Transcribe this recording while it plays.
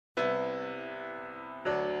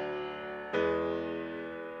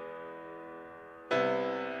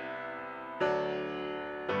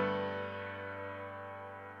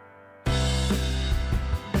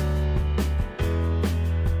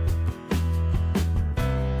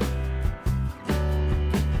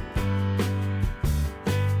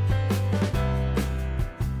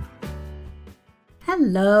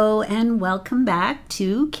Hello and welcome back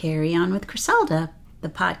to Carry On with Criselda, the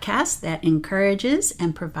podcast that encourages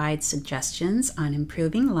and provides suggestions on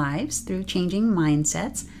improving lives through changing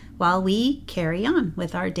mindsets while we carry on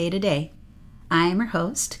with our day-to-day. I'm your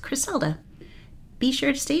host, Criselda. Be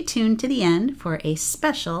sure to stay tuned to the end for a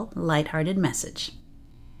special lighthearted message.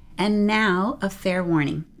 And now, a fair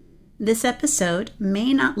warning. This episode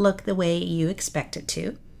may not look the way you expect it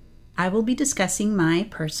to. I will be discussing my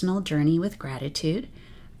personal journey with gratitude.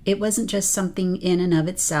 It wasn't just something in and of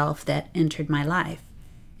itself that entered my life.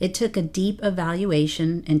 It took a deep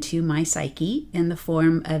evaluation into my psyche in the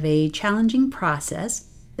form of a challenging process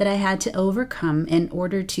that I had to overcome in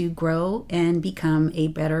order to grow and become a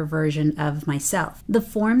better version of myself. The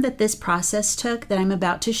form that this process took that I'm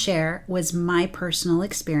about to share was my personal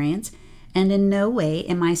experience, and in no way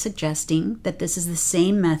am I suggesting that this is the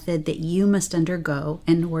same method that you must undergo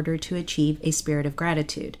in order to achieve a spirit of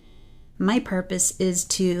gratitude. My purpose is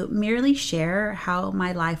to merely share how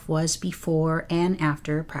my life was before and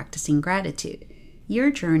after practicing gratitude.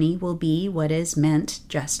 Your journey will be what is meant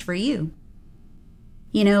just for you.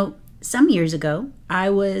 You know, some years ago, I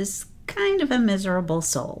was kind of a miserable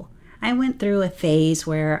soul. I went through a phase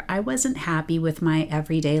where I wasn't happy with my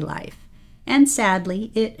everyday life. And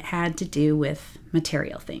sadly, it had to do with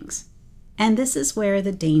material things. And this is where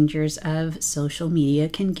the dangers of social media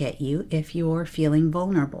can get you if you're feeling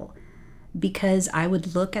vulnerable. Because I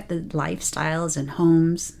would look at the lifestyles and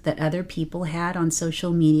homes that other people had on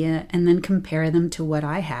social media and then compare them to what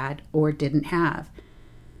I had or didn't have.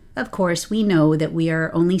 Of course, we know that we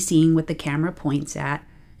are only seeing what the camera points at,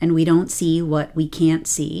 and we don't see what we can't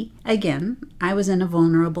see. Again, I was in a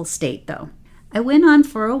vulnerable state though. I went on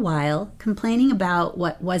for a while complaining about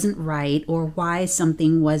what wasn't right or why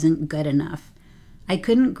something wasn't good enough. I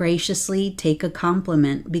couldn't graciously take a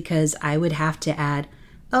compliment because I would have to add,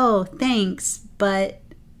 "Oh, thanks, but,"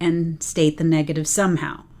 and state the negative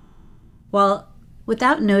somehow. Well,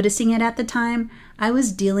 without noticing it at the time, I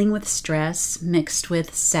was dealing with stress mixed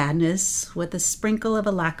with sadness with a sprinkle of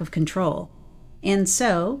a lack of control. And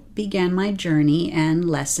so began my journey and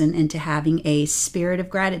lesson into having a spirit of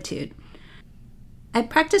gratitude. I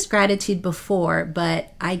practiced gratitude before,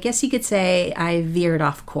 but I guess you could say I veered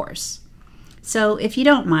off course. So if you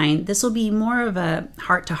don't mind, this will be more of a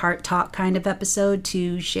heart-to-heart talk kind of episode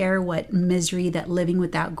to share what misery that living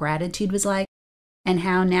without gratitude was like and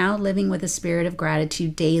how now living with a spirit of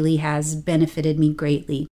gratitude daily has benefited me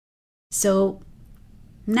greatly. So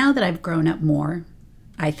now that I've grown up more,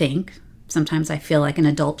 I think, sometimes I feel like an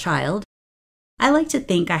adult child, I like to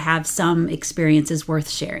think I have some experiences worth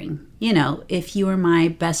sharing. You know, if you were my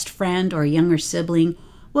best friend or younger sibling,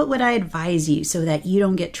 what would I advise you so that you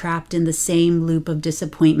don't get trapped in the same loop of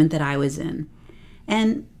disappointment that I was in?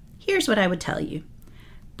 And here's what I would tell you.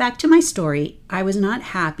 Back to my story, I was not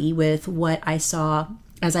happy with what I saw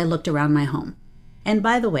as I looked around my home. And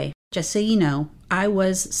by the way, just so you know, I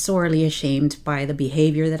was sorely ashamed by the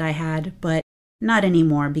behavior that I had, but not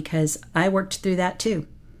anymore because I worked through that too.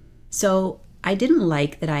 So I didn't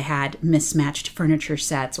like that I had mismatched furniture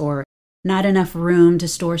sets or not enough room to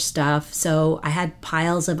store stuff, so I had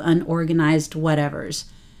piles of unorganized whatevers.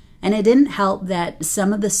 And it didn't help that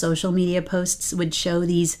some of the social media posts would show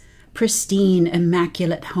these pristine,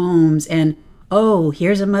 immaculate homes and, oh,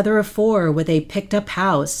 here's a mother of four with a picked-up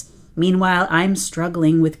house. Meanwhile, I'm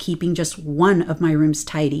struggling with keeping just one of my rooms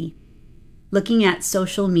tidy. Looking at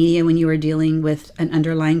social media when you are dealing with an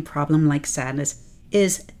underlying problem like sadness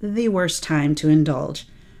is the worst time to indulge,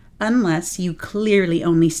 unless you clearly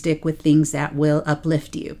only stick with things that will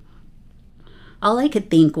uplift you. All I could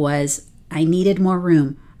think was, I needed more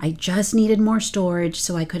room. I just needed more storage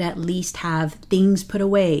so I could at least have things put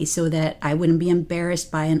away so that I wouldn't be embarrassed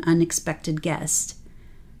by an unexpected guest.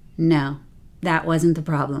 No, that wasn't the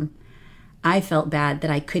problem. I felt bad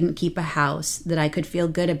that I couldn't keep a house that I could feel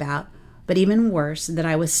good about, but even worse, that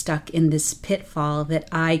I was stuck in this pitfall that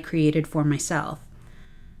I created for myself.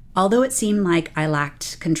 Although it seemed like I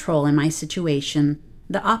lacked control in my situation,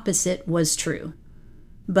 the opposite was true.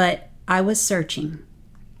 But I was searching.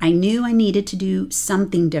 I knew I needed to do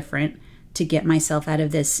something different to get myself out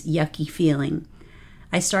of this yucky feeling.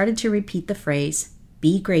 I started to repeat the phrase,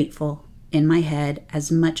 "be grateful," in my head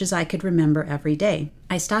as much as I could remember every day.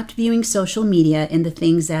 I stopped viewing social media in the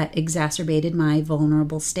things that exacerbated my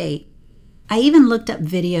vulnerable state. I even looked up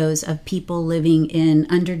videos of people living in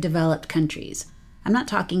underdeveloped countries. I'm not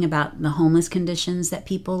talking about the homeless conditions that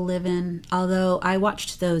people live in, although I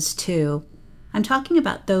watched those too. I'm talking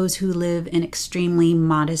about those who live in extremely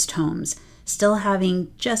modest homes, still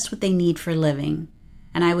having just what they need for living.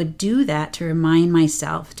 And I would do that to remind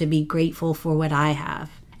myself to be grateful for what I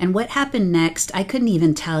have. And what happened next, I couldn't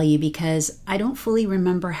even tell you because I don't fully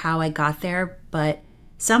remember how I got there, but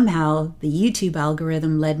somehow the YouTube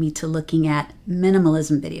algorithm led me to looking at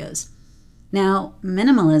minimalism videos. Now,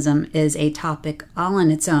 minimalism is a topic all on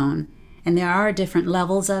its own, and there are different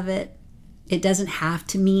levels of it. It doesn't have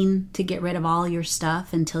to mean to get rid of all your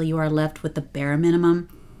stuff until you are left with the bare minimum.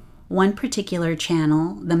 One particular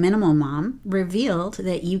channel, The Minimal Mom, revealed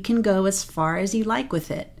that you can go as far as you like with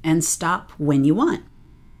it and stop when you want.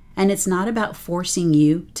 And it's not about forcing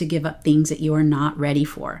you to give up things that you are not ready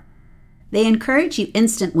for. They encourage you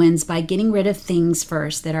instant wins by getting rid of things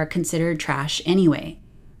first that are considered trash anyway.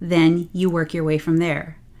 Then you work your way from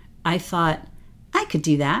there. I thought, I could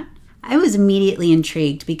do that. I was immediately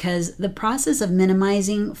intrigued because the process of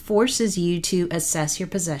minimizing forces you to assess your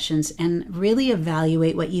possessions and really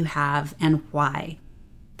evaluate what you have and why.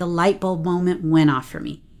 The light bulb moment went off for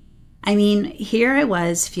me. I mean, here I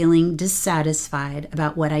was feeling dissatisfied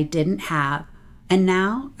about what I didn't have, and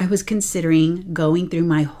now I was considering going through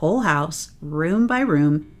my whole house, room by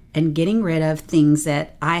room, and getting rid of things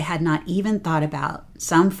that I had not even thought about,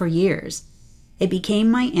 some for years. It became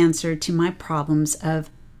my answer to my problems of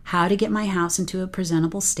how to get my house into a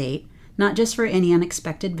presentable state, not just for any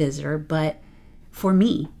unexpected visitor, but for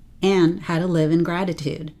me, and how to live in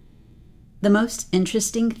gratitude. The most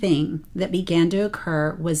interesting thing that began to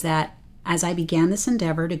occur was that as I began this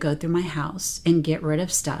endeavor to go through my house and get rid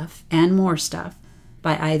of stuff and more stuff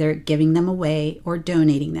by either giving them away or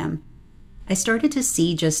donating them, I started to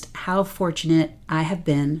see just how fortunate I have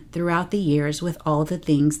been throughout the years with all the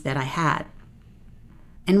things that I had.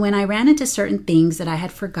 And when I ran into certain things that I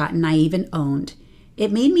had forgotten I even owned,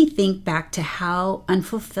 it made me think back to how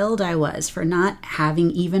unfulfilled I was for not having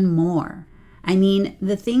even more. I mean,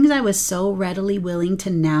 the things I was so readily willing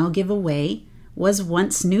to now give away was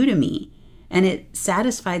once new to me, and it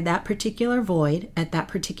satisfied that particular void at that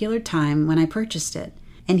particular time when I purchased it.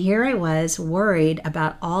 And here I was worried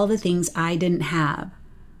about all the things I didn't have.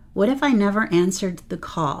 What if I never answered the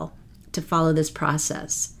call to follow this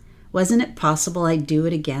process? Wasn't it possible I'd do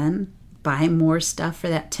it again? Buy more stuff for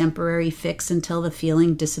that temporary fix until the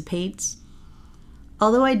feeling dissipates?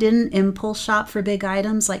 Although I didn't impulse shop for big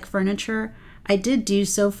items like furniture, I did do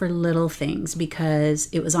so for little things because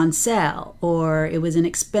it was on sale or it was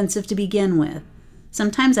inexpensive to begin with.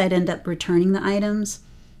 Sometimes I'd end up returning the items.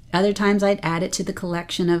 Other times I'd add it to the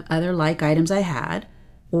collection of other like items I had.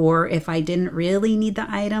 Or if I didn't really need the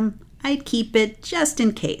item, I'd keep it just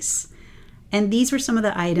in case. And these were some of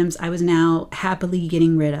the items I was now happily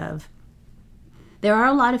getting rid of. There are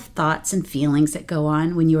a lot of thoughts and feelings that go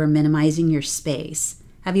on when you are minimizing your space.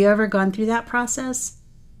 Have you ever gone through that process?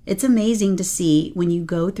 It's amazing to see when you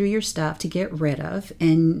go through your stuff to get rid of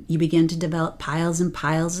and you begin to develop piles and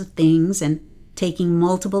piles of things and taking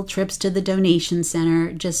multiple trips to the donation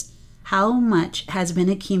center, just how much has been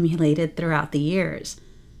accumulated throughout the years.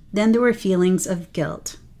 Then there were feelings of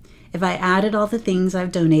guilt. If I added all the things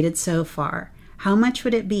I've donated so far, how much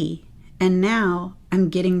would it be? And now I'm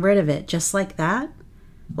getting rid of it just like that?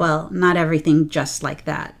 Well, not everything just like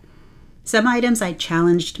that. Some items I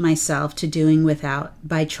challenged myself to doing without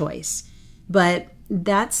by choice. But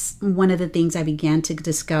that's one of the things I began to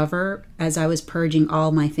discover as I was purging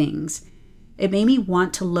all my things. It made me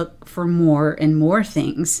want to look for more and more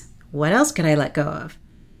things. What else could I let go of?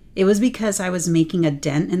 It was because I was making a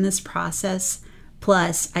dent in this process.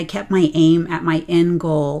 Plus, I kept my aim at my end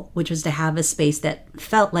goal, which was to have a space that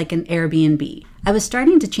felt like an Airbnb. I was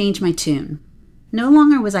starting to change my tune. No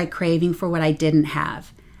longer was I craving for what I didn't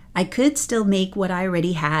have. I could still make what I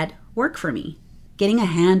already had work for me. Getting a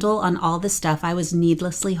handle on all the stuff I was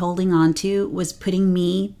needlessly holding on to was putting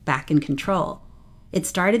me back in control. It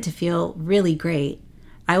started to feel really great.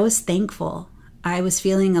 I was thankful. I was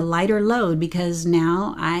feeling a lighter load because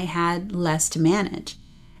now I had less to manage.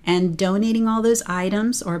 And donating all those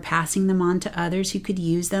items or passing them on to others who could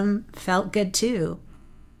use them felt good too.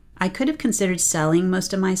 I could have considered selling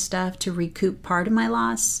most of my stuff to recoup part of my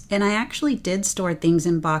loss, and I actually did store things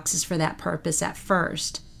in boxes for that purpose at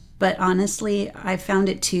first. But honestly, I found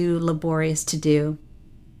it too laborious to do.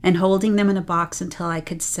 And holding them in a box until I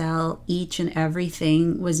could sell each and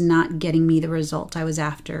everything was not getting me the result I was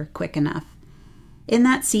after quick enough. In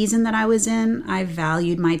that season that I was in, I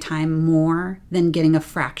valued my time more than getting a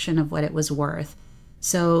fraction of what it was worth.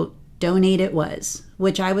 So donate it was,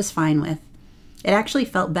 which I was fine with. It actually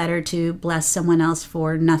felt better to bless someone else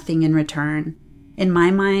for nothing in return. In my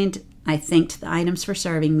mind, I thanked the items for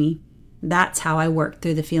serving me. That's how I worked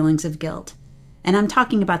through the feelings of guilt. And I'm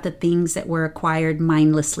talking about the things that were acquired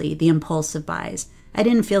mindlessly, the impulsive buys. I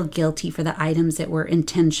didn't feel guilty for the items that were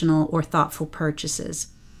intentional or thoughtful purchases.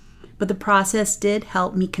 but the process did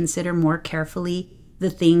help me consider more carefully the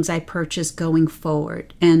things I purchase going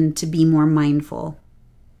forward and to be more mindful.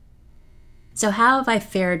 So how have I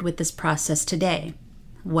fared with this process today?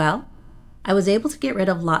 Well, I was able to get rid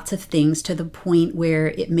of lots of things to the point where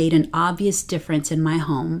it made an obvious difference in my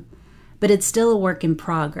home, but it's still a work in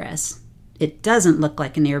progress. It doesn't look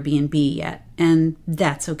like an Airbnb yet, and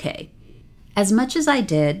that's okay. As much as I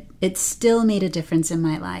did, it still made a difference in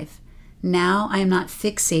my life. Now I am not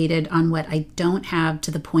fixated on what I don't have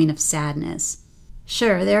to the point of sadness.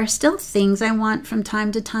 Sure, there are still things I want from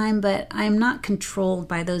time to time, but I am not controlled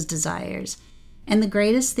by those desires. And the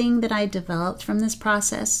greatest thing that I developed from this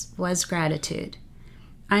process was gratitude.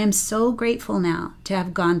 I am so grateful now to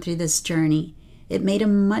have gone through this journey. It made a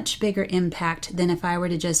much bigger impact than if I were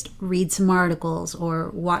to just read some articles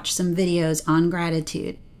or watch some videos on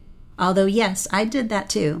gratitude. Although yes, I did that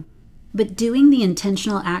too. But doing the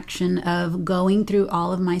intentional action of going through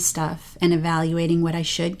all of my stuff and evaluating what I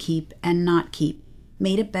should keep and not keep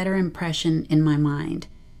made a better impression in my mind.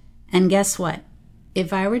 And guess what?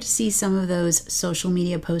 If I were to see some of those social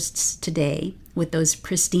media posts today with those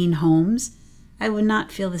pristine homes, I would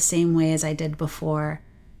not feel the same way as I did before,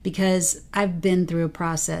 because I've been through a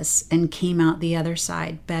process and came out the other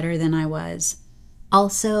side better than I was.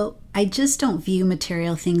 Also, I just don't view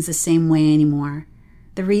material things the same way anymore.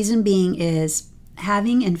 The reason being is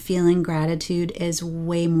having and feeling gratitude is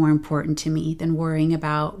way more important to me than worrying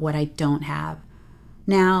about what I don't have.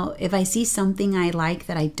 Now, if I see something I like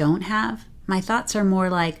that I don't have, my thoughts are more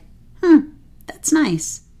like, that's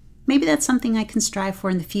nice. Maybe that's something I can strive for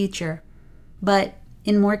in the future. But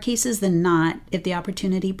in more cases than not, if the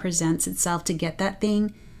opportunity presents itself to get that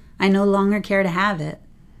thing, I no longer care to have it.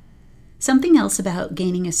 Something else about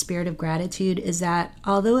gaining a spirit of gratitude is that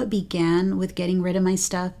although it began with getting rid of my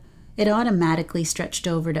stuff, it automatically stretched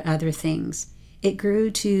over to other things. It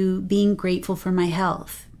grew to being grateful for my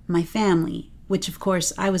health, my family, which of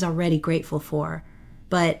course I was already grateful for.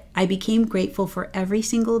 But I became grateful for every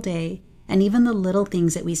single day, and even the little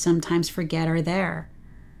things that we sometimes forget are there.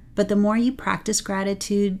 But the more you practice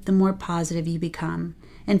gratitude, the more positive you become.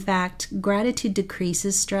 In fact, gratitude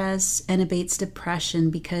decreases stress and abates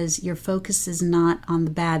depression because your focus is not on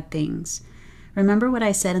the bad things. Remember what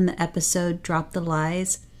I said in the episode, Drop the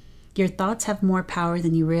Lies? Your thoughts have more power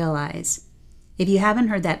than you realize. If you haven't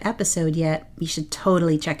heard that episode yet, you should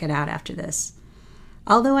totally check it out after this.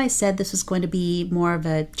 Although I said this was going to be more of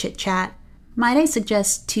a chit-chat, might I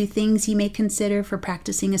suggest 2 things you may consider for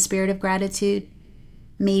practicing a spirit of gratitude?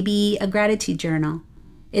 Maybe a gratitude journal.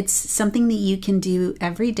 It's something that you can do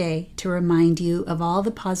every day to remind you of all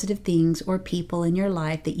the positive things or people in your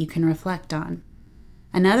life that you can reflect on.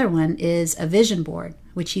 Another one is a vision board,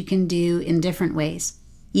 which you can do in different ways.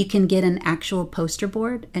 You can get an actual poster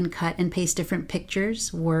board and cut and paste different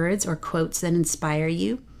pictures, words, or quotes that inspire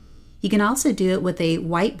you. You can also do it with a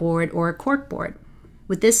whiteboard or a corkboard.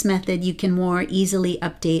 With this method, you can more easily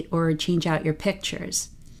update or change out your pictures.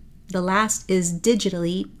 The last is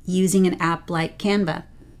digitally using an app like Canva.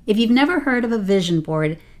 If you've never heard of a vision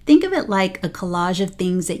board, think of it like a collage of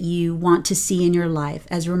things that you want to see in your life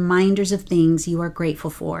as reminders of things you are grateful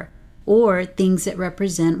for, or things that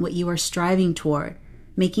represent what you are striving toward,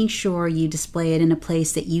 making sure you display it in a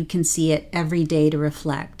place that you can see it every day to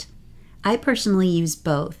reflect. I personally use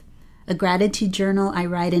both. A gratitude journal I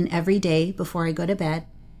write in every day before I go to bed,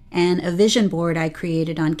 and a vision board I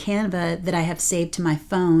created on Canva that I have saved to my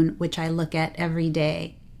phone, which I look at every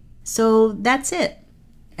day. So that's it.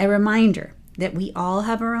 A reminder that we all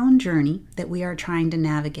have our own journey that we are trying to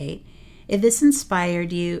navigate. If this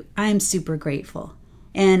inspired you, I'm super grateful.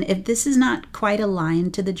 And if this is not quite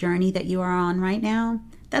aligned to the journey that you are on right now,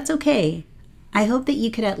 that's okay. I hope that you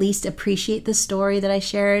could at least appreciate the story that I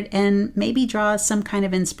shared and maybe draw some kind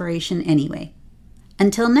of inspiration anyway.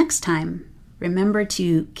 Until next time, remember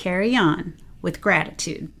to carry on with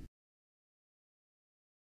gratitude.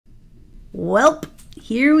 Welp,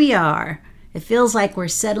 here we are. It feels like we're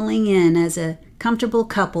settling in as a comfortable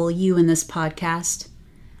couple, you and this podcast.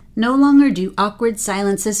 No longer do awkward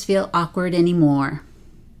silences feel awkward anymore.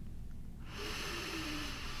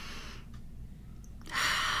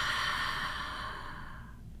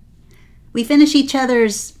 We finish each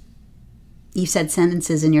other's... You said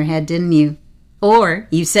sentences in your head, didn't you? Or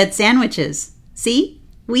you said sandwiches. See?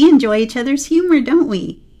 We enjoy each other's humor, don't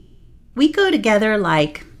we? We go together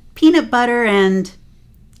like peanut butter and...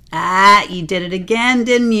 you did it again,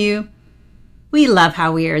 didn't you? We love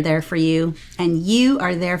how we are there for you, and you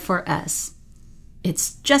are there for us.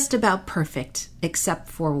 It's just about perfect, except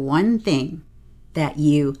for one thing, that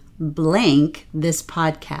you blank this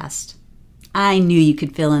podcast. I knew you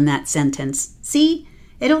could fill in that sentence. See?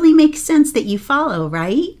 It only makes sense that you follow,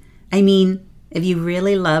 right? I mean, if you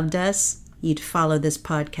really loved us, you'd follow this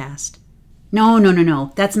podcast.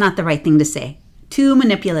 No. That's not the right thing to say. Too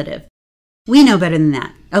manipulative. We know better than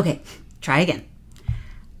that. Okay, try again.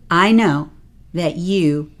 I know that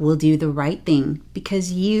you will do the right thing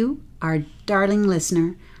because you, our darling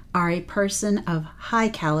listener, are a person of high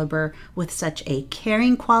caliber with such a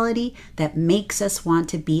caring quality that makes us want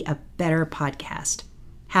to be a better podcast.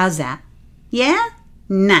 How's that? Yeah?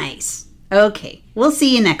 Nice. Okay, we'll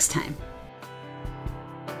see you next time.